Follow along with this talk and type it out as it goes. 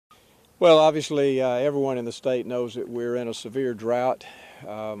Well, obviously, everyone in the state knows that we're in a severe drought.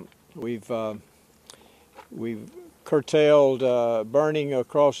 We've curtailed burning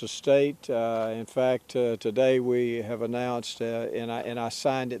across the state. In fact, today we have announced, and I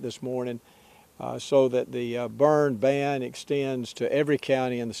signed it this morning, so that the burn ban extends to every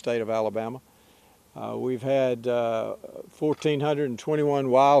county in the state of Alabama. We've had 1,421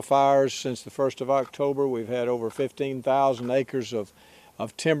 wildfires since the 1st of October. We've had over 15,000 acres of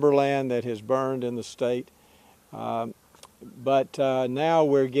timberland that has burned in the state. But now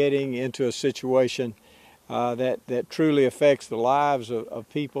we're getting into a situation that truly affects the lives of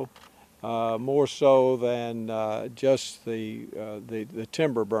people, more so than just the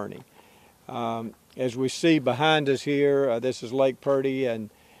timber burning. As we see behind us here, this is Lake Purdy, and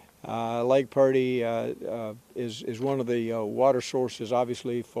Lake Purdy is one of the water sources,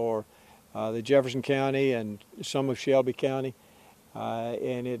 obviously, for the Jefferson County and some of Shelby County.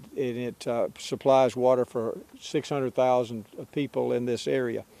 And it supplies water for 600,000 people in this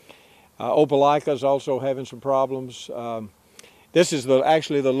area. Opelika is also having some problems. This is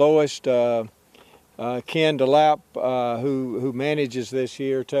actually the lowest. Ken DeLapp, who manages this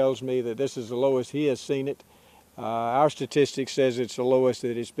here, tells me that this is the lowest he has seen it. Our statistics says it's the lowest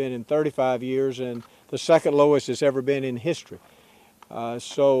that it's been in 35 years, and the second lowest it's ever been in history.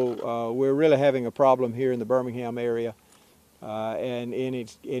 So we're really having a problem here in the Birmingham area. And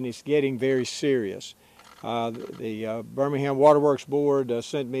it's getting very serious. The Birmingham Waterworks Board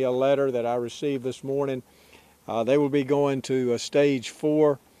sent me a letter that I received this morning. They will be going to a stage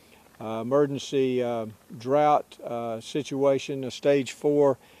 4 emergency drought situation, a stage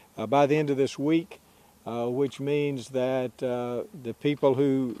 4 by the end of this week, which means that the people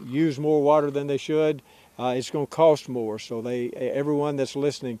who use more water than they should, it's going to cost more. So everyone that's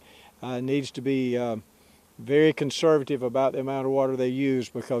listening needs to be very conservative about the amount of water they use,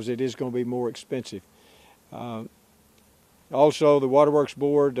 because it is going to be more expensive. Also, the Waterworks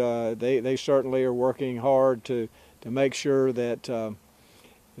Board, they certainly are working hard to make sure that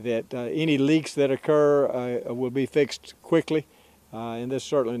any leaks that occur will be fixed quickly, and this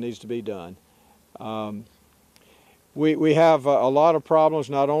certainly needs to be done. We have a lot of problems,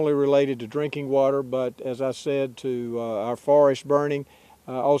 not only related to drinking water, but as I said, to our forest burning,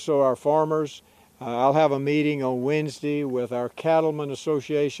 also our farmers. I'll have a meeting on Wednesday with our Cattlemen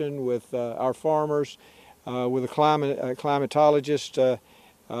Association, with our farmers, with a climatologist,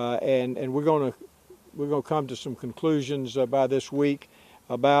 and we're going to come to some conclusions by this week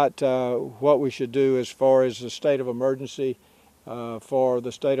about what we should do as far as the state of emergency for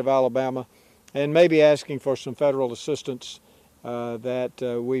the state of Alabama, and maybe asking for some federal assistance that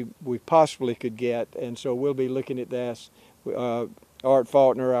we possibly could get. And so we'll be looking at this. Art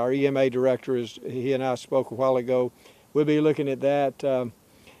Faulkner, our EMA director, he and I spoke a while ago. We'll be looking at that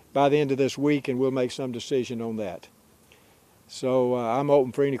by the end of this week, and we'll make some decision on that. So I'm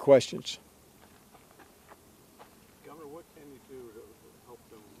open for any questions. Governor, what can you do to help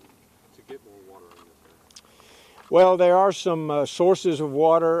them to get more water in this area? Well, there are some sources of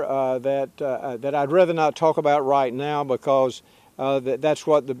water that I'd rather not talk about right now, because that's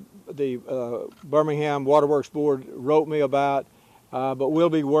what the Birmingham Waterworks Board wrote me about. But we'll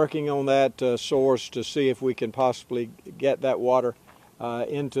be working on that source to see if we can possibly get that water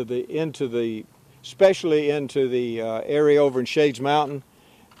especially into the area over in Shades Mountain.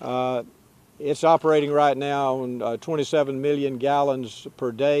 It's operating right now on 27 million gallons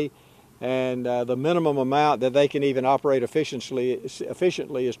per day, and the minimum amount that they can even operate efficiently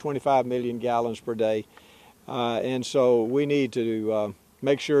is 25 million gallons per day. And so we need to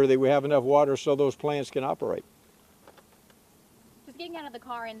make sure that we have enough water so those plants can operate. Getting out of the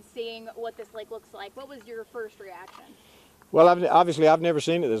car and seeing what this lake looks like, what was your first reaction? Well, obviously I've never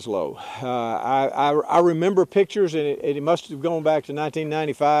seen it this low. I remember pictures, and it must have gone back to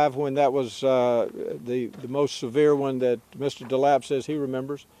 1995 when that was the most severe one that Mr. DeLapp says he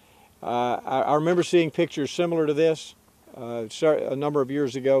remembers. I remember seeing pictures similar to this a number of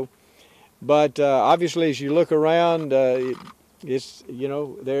years ago, but obviously as you look around, it's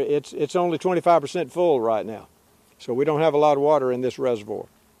only 25% full right now. So we don't have a lot of water in this reservoir.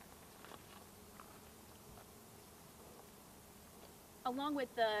 Along with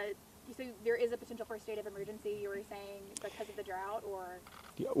so there is a potential for a state of emergency, you were saying, because of the drought, or?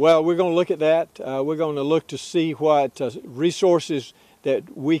 Well, we're going to look at that. We're going to look to see what resources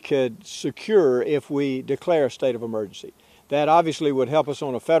that we could secure if we declare a state of emergency. That obviously would help us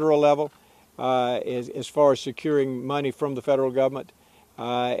on a federal level as far as securing money from the federal government.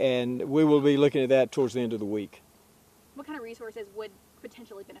 And we will be looking at that towards the end of the week. What kind of resources would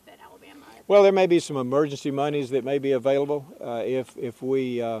potentially benefit Alabama? Well, there may be some emergency monies that may be available if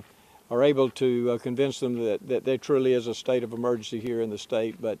we are able to convince them that there truly is a state of emergency here in the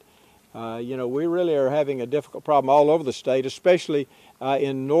state. But you know, we really are having a difficult problem all over the state, especially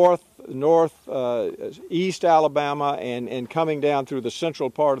in northeast Alabama and coming down through the central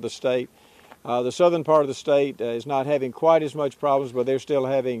part of the state. The southern part of the state is not having quite as much problems, but they're still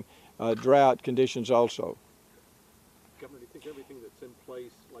having drought conditions also. Governor, do you think everything that's in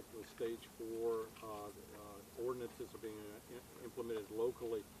place, like the stage 4 ordinances are being implemented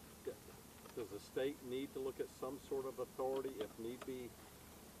locally, does the state need to look at some sort of authority, if need be,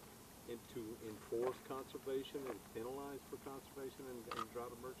 to enforce conservation and penalize for conservation and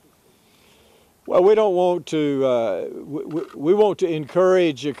drought emergency? Well, we don't want to. We want to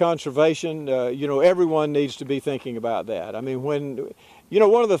encourage conservation. You know, everyone needs to be thinking about that. I mean, you know,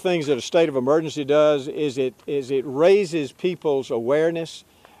 one of the things that a state of emergency does is it raises people's awareness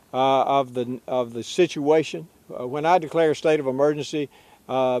of the situation. When I declare a state of emergency,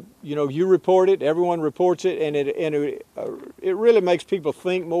 you know, you report it, everyone reports it, and it really makes people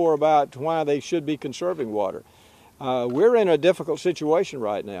think more about why they should be conserving water. We're in a difficult situation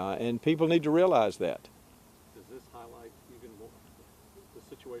right now, and people need to realize that. Does this highlight even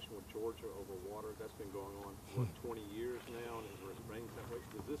the situation with Georgia over water? That's been going on for 20 years now, and it rains that way.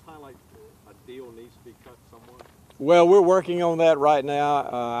 Does this highlight a deal needs to be cut somewhere? Well, we're working on that right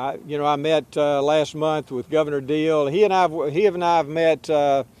now. You know, I met last month with Governor Deal. He and I have met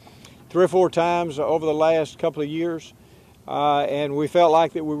 3 or 4 times over the last couple of years, and we felt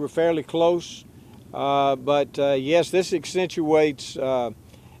like that we were fairly close. But yes, this accentuates the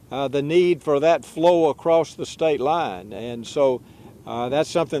need for that flow across the state line, and so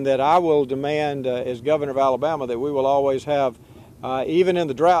that's something that I will demand as Governor of Alabama, that we will always have, even in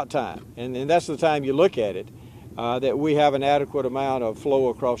the drought time, and that's the time you look at it. That we have an adequate amount of flow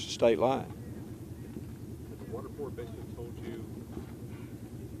across the state line. The water board basically told you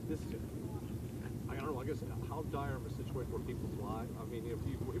this. I don't know. I guess how dire of a situation where people's lives. I mean, if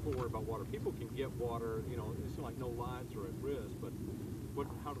people worry about water, people can get water. You know, it's like no lives are at risk. But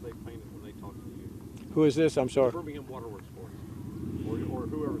how do they paint it when they talk to you? Who is this? I'm sorry. The Birmingham Waterworks Board, or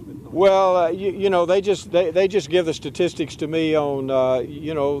whoever's been talking. Well, you know, they just give the statistics to me on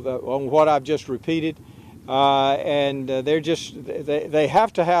you know, on what I've just repeated. And they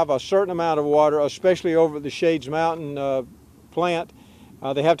have to have a certain amount of water, especially over the Shades Mountain plant.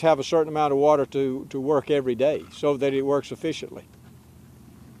 They have to have a certain amount of water to work every day so that it works efficiently.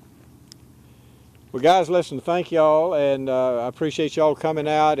 Well, guys, listen, thank y'all, and I appreciate y'all coming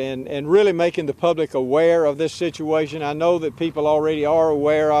out and really making the public aware of this situation. I know that people already are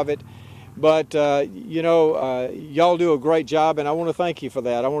aware of it, but you know, y'all do a great job, and I want to thank you for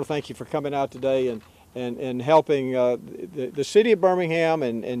that. I want to thank you for coming out today and helping the city of Birmingham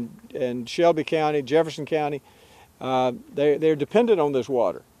and Shelby County, Jefferson County. They're dependent on this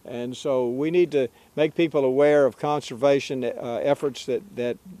water, and so we need to make people aware of conservation efforts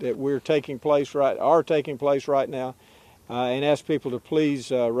that are taking place right now, and ask people to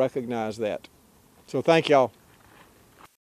please recognize that. So thank y'all.